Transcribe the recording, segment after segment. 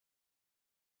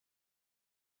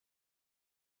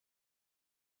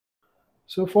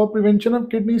So for prevention of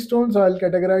kidney stones, I'll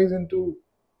categorize into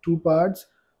two parts: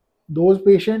 those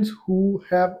patients who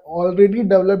have already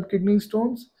developed kidney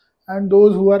stones and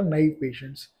those who are naive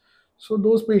patients. So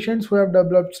those patients who have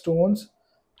developed stones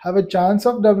have a chance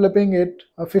of developing it,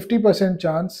 a 50%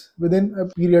 chance within a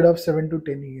period of 7 to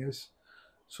 10 years.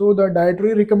 So the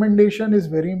dietary recommendation is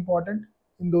very important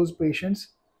in those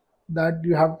patients, that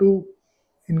you have to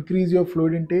increase your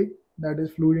fluid intake. That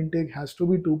is, fluid intake has to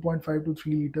be 2.5 to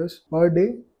 3 liters per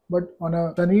day. But on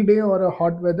a sunny day or a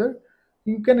hot weather,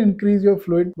 you can increase your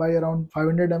fluid by around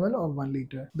 500 ml or 1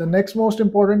 liter. The next most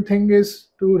important thing is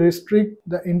to restrict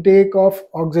the intake of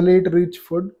oxalate rich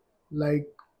food like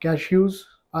cashews,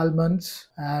 almonds,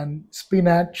 and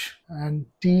spinach, and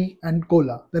tea and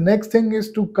cola. The next thing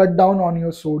is to cut down on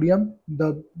your sodium.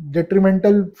 The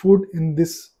detrimental food in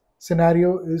this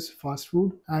scenario is fast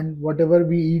food, and whatever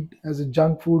we eat as a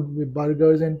junk food with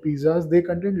burgers and pizzas, they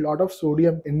contain a lot of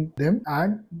sodium in them,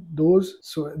 and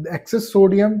the excess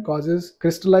sodium causes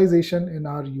crystallization in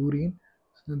our urine,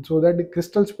 and so that the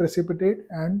crystals precipitate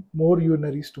and more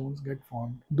urinary stones get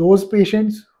formed. Those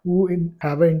patients who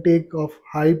have an intake of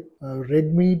high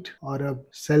red meat or a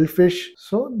shellfish,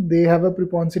 so they have a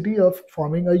propensity of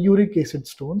forming a uric acid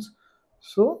stones.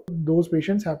 So those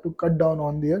patients have to cut down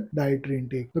on their dietary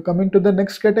intake. So coming to the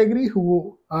next category,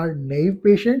 who are naive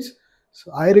patients.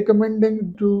 So I recommend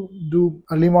them to do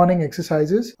early morning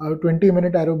exercises.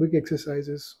 20-minute aerobic exercise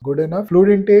is good enough. Fluid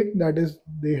intake, that is,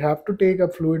 they have to take a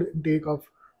fluid intake of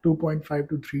 2.5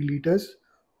 to 3 liters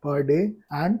per day,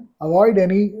 and avoid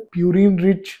any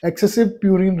excessive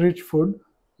purine rich food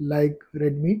like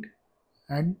red meat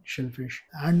and shellfish.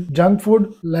 And junk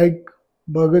food like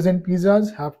burgers and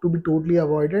pizzas have to be totally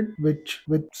avoided,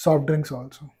 with soft drinks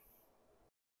also.